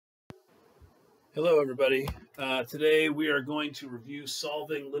Hello, everybody. Today we are going to review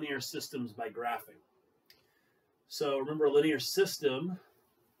solving linear systems by graphing. So remember, a linear system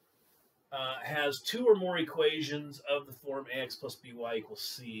has two or more equations of the form ax plus by equals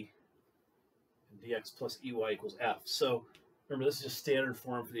c and dx plus ey equals f. So remember, this is just standard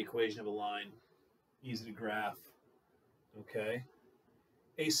form for the equation of a line, easy to graph. Okay.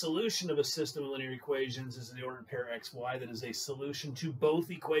 A solution of a system of linear equations is the ordered pair x, y that is a solution to both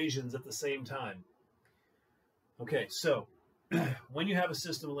equations at the same time. Okay, so when you have a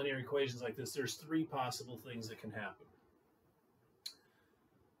system of linear equations like this, there's three possible things that can happen.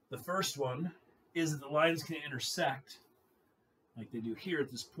 The first one is that the lines can intersect, like they do here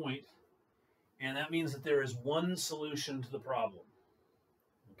at this point, and that means that there is one solution to the problem.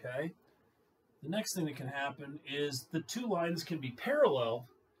 Okay? The next thing that can happen is the two lines can be parallel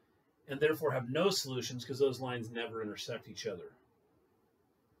and therefore have no solutions because those lines never intersect each other.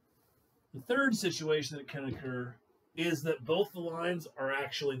 The third situation that can occur is that both the lines are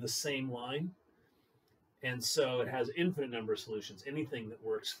actually the same line, and so it has infinite number of solutions. Anything that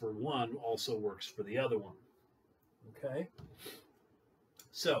works for one also works for the other one. Okay?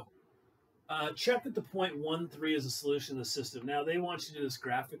 So, check that the point 1, 3 is a solution of the system. Now, they want you to do this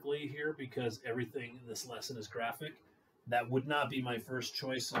graphically here because everything in this lesson is graphic. That would not be my first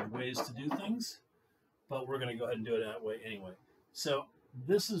choice of ways to do things, but we're going to go ahead and do it that way anyway. So,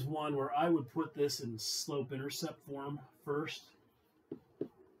 this is one where I would put this in slope-intercept form first.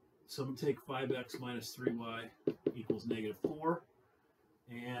 So I'm going to take 5x minus 3y equals -4,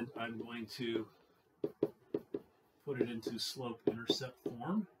 and I'm going to put it into slope-intercept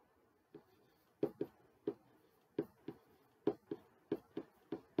form.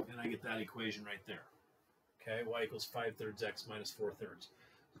 And I get that equation right there. Okay, y equals 5/3 x minus 4/3.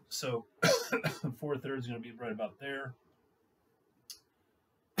 So 4/3 is going to be right about there.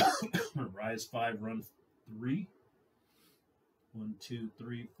 Rise 5, run 3. 1, 2,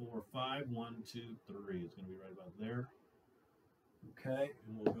 3, 4, 5. 1, 2, 3. It's going to be right about there. Okay,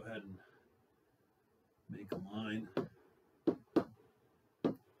 and we'll go ahead and make a line.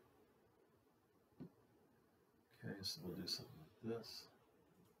 Okay, so we'll do something like this.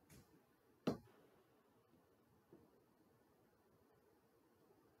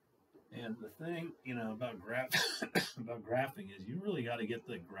 And the thing, about graphing is you really got to get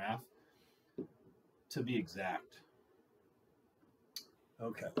the graph to be exact.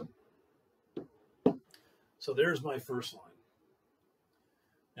 Okay. So there's my first line.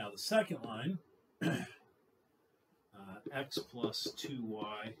 Now the second line, x plus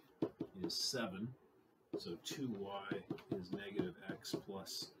 2y is 7. So 2y is -x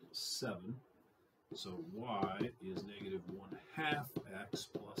plus 7. So y is -1/2 x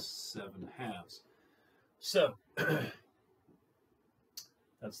plus 7/2. So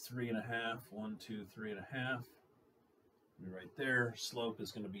that's 3.5. 1, 2, 3.5. Right there. Slope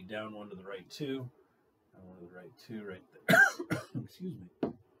is going to be down 1 to the right 2. Down 1 to the right 2 right there. Excuse me.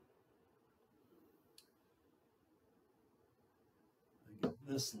 I get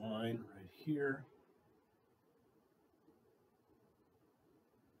this line right here.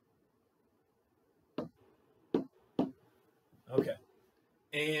 Okay,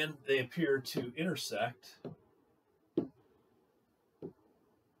 and they appear to intersect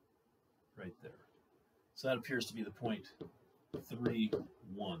right there. So that appears to be the point 3,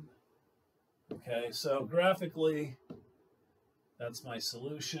 1. Okay, so graphically, that's my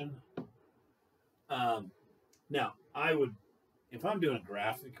solution. Now, I would, if I'm doing a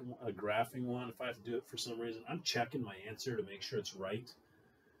graphing one, if I have to do it for some reason, I'm checking my answer to make sure it's right.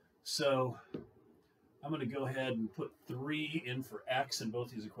 So I'm going to go ahead and put 3 in for x in both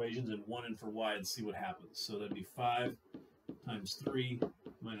these equations and 1 in for y and see what happens. So that'd be 5 times 3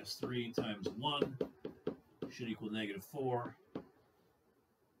 minus 3 times 1 should equal -4.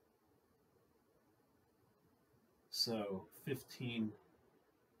 So 15.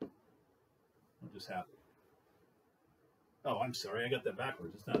 What just happened? Oh, I'm sorry. I got that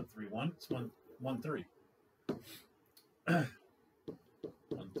backwards. It's not 3, 1. It's 1, 1, 3. 1,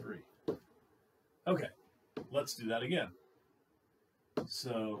 3. Okay, let's do that again.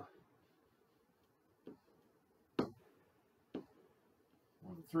 So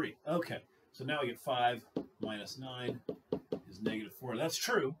 1, 3. Okay, so now we get 5 minus 9 is -4. That's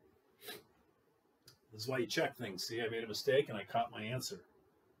true. This is why you check things. See, I made a mistake and I caught my answer.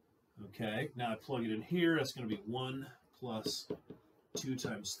 Okay, now I plug it in here. That's going to be 1 plus 2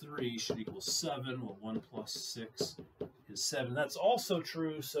 times 3 should equal 7. Well, 1 plus 6 is 7. That's also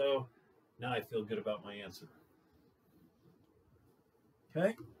true, so now I feel good about my answer.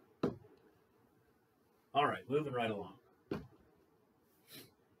 Okay? All right, moving right along.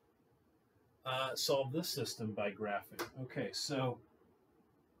 solve this system by graphing. Okay, so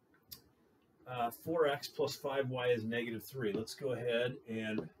 4x plus 5y is negative 3. Let's go ahead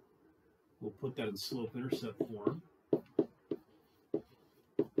and we'll put that in slope-intercept form.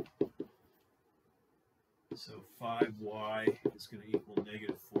 So 5y is going to equal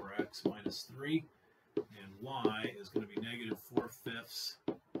negative 4x minus 3, and y is going to be negative 4/5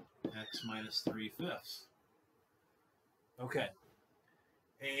 x minus 3/5. Okay,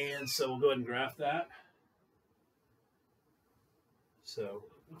 and so we'll go ahead and graph that. So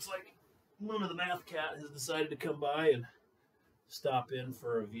looks like Luna the math cat has decided to come by and stop in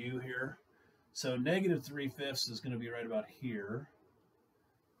for a view here. So negative 3/5 is going to be right about here.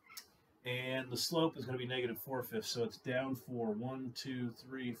 And the slope is going to be negative 4/5, so it's down 4. 1, 2,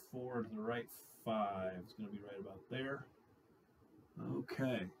 3, 4 to the right 5. It's going to be right about there.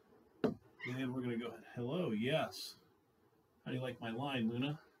 Okay. And we're going to go, hello, yes. How do you like my line,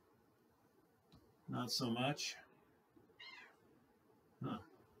 Luna? Not so much. Huh.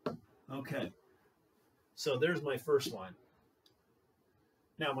 Okay. So there's my first line.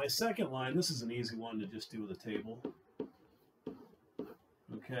 Now my second line, this is an easy one to just do with a table.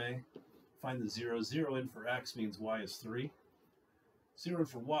 Okay. Find the 0. 0 in for x means y is 3. 0 in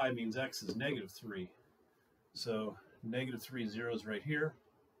for y means x is negative 3. So negative 3 zeros right here.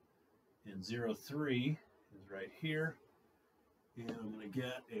 And 0, 3 is right here. And I'm going to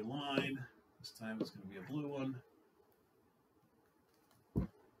get a line. This time it's going to be a blue one.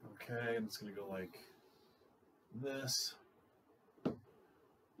 Okay, and it's going to go like this.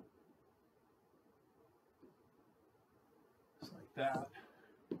 Just like that.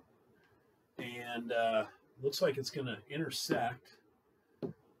 And looks like it's going to intersect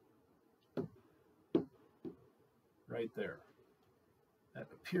right there. That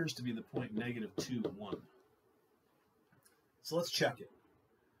appears to be the point negative 2, 1. So let's check it.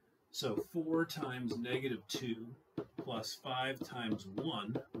 So 4 times negative 2 plus 5 times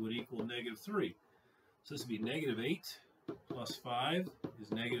 1 would equal negative 3. So this would be negative 8 plus 5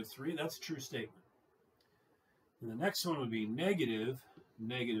 is negative 3. That's a true statement. And the next one would be negative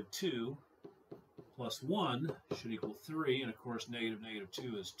 2 plus 1 should equal 3. And of course, negative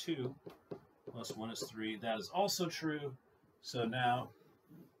 2 is 2 plus 1 is 3. That is also true. So now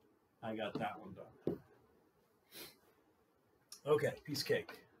I got that one done. Okay, piece of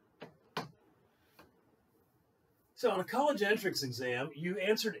cake. So on a college entrance exam, you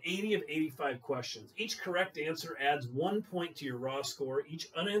answered 80 of 85 questions. Each correct answer adds 1 point to your raw score. Each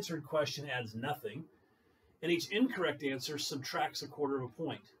unanswered question adds nothing. And each incorrect answer subtracts 1/4 of a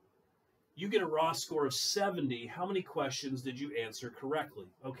point. You get a raw score of 70. How many questions did you answer correctly?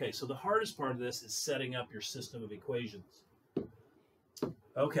 Okay, so the hardest part of this is setting up your system of equations.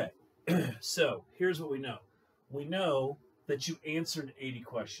 Okay, so here's what we know. We know that you answered 80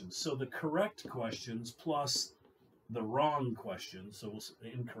 questions. So the correct questions plus the wrong questions, so we'll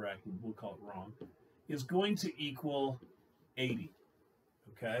say incorrect, we'll call it wrong, is going to equal 80,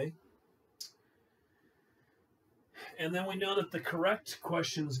 okay? And then we know that the correct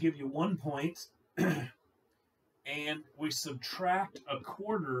questions give you 1 point, and we subtract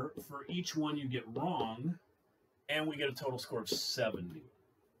 1/4 for each one you get wrong, and we get a total score of 70.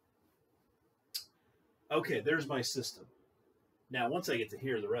 Okay, there's my system. Now, once I get to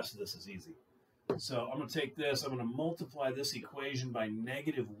here, the rest of this is easy. So I'm going to take this, I'm going to multiply this equation by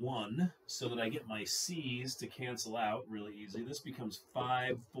 -1 so that I get my c's to cancel out really easy. This becomes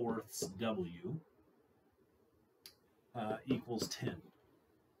 5/4 w equals 10.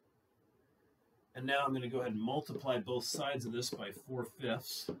 And now I'm going to go ahead and multiply both sides of this by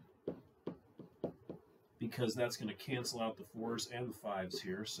 4/5 because that's going to cancel out the 4's and the 5's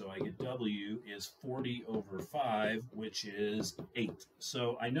here. So I get w is 40 over 5, which is 8.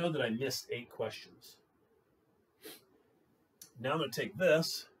 So I know that I missed 8 questions. Now I'm going to take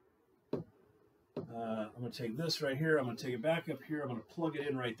this. I'm going to take this right here. I'm going to take it back up here. I'm going to plug it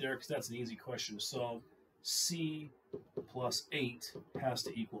in right there because that's an easy question to solve. C plus 8 has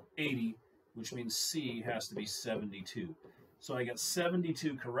to equal 80, which means C has to be 72. So I got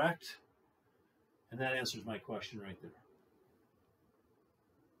 72 correct. And that answers my question right there.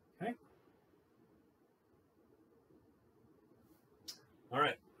 Okay? All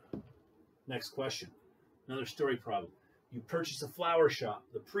right. Next question. Another story problem. You purchased a flower shop.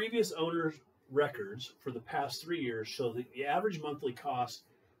 The previous owner's records for the past 3 years show that the average monthly cost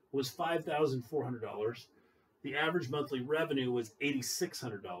was $5,400. The average monthly revenue was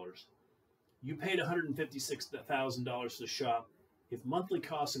 $8,600. You paid $156,000 to the shop. If monthly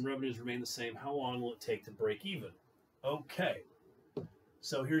costs and revenues remain the same, how long will it take to break even? Okay,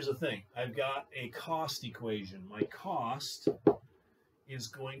 so here's the thing. I've got a cost equation. My cost is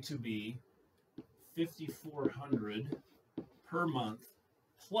going to be $5,400 per month,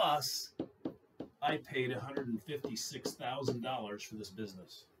 plus I paid $156,000 for this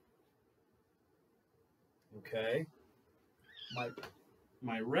business. Okay.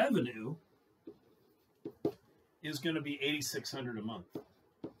 My revenue is going to be $8,600 a month.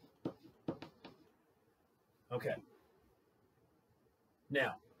 Okay.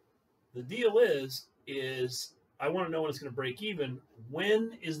 Now, the deal is I want to know when it's going to break even.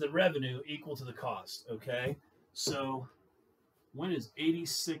 When is the revenue equal to the cost? Okay. So when is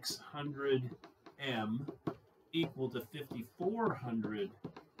 8,600M equal to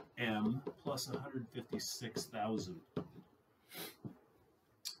 5,400M plus 156,000?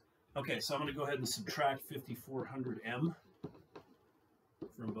 Okay, so I'm going to go ahead and subtract 5,400M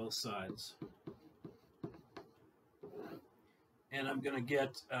from both sides. And I'm going to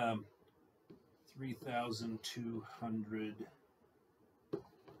get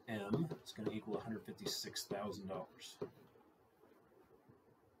 3,200M. It's going to equal $156,000.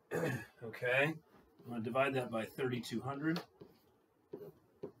 Okay, I'm going to divide that by 3,200.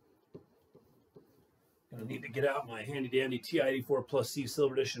 Going to need to get out my handy-dandy TI-84 plus C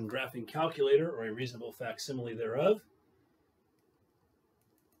Silver Edition graphing calculator, or a reasonable facsimile thereof.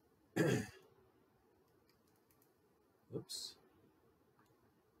 Oops.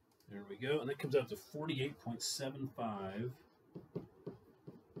 There we go. And that comes out to 48.75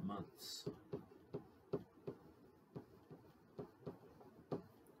 months.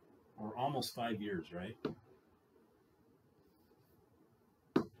 Or almost 5 years, right?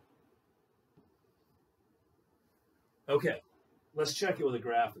 Okay, let's check it with a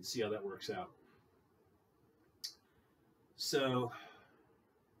graph and see how that works out. So,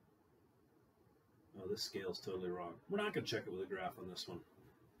 oh, this scale's totally wrong. We're not going to check it with a graph on this one,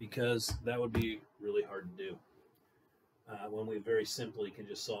 because that would be really hard to do when we very simply can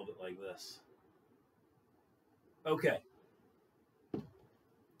just solve it like this. Okay.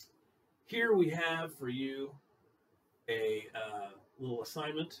 Here we have for you a little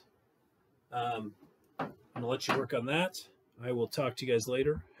assignment. I'm going to let you work on that. I will talk to you guys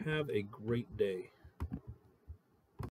later. Have a great day.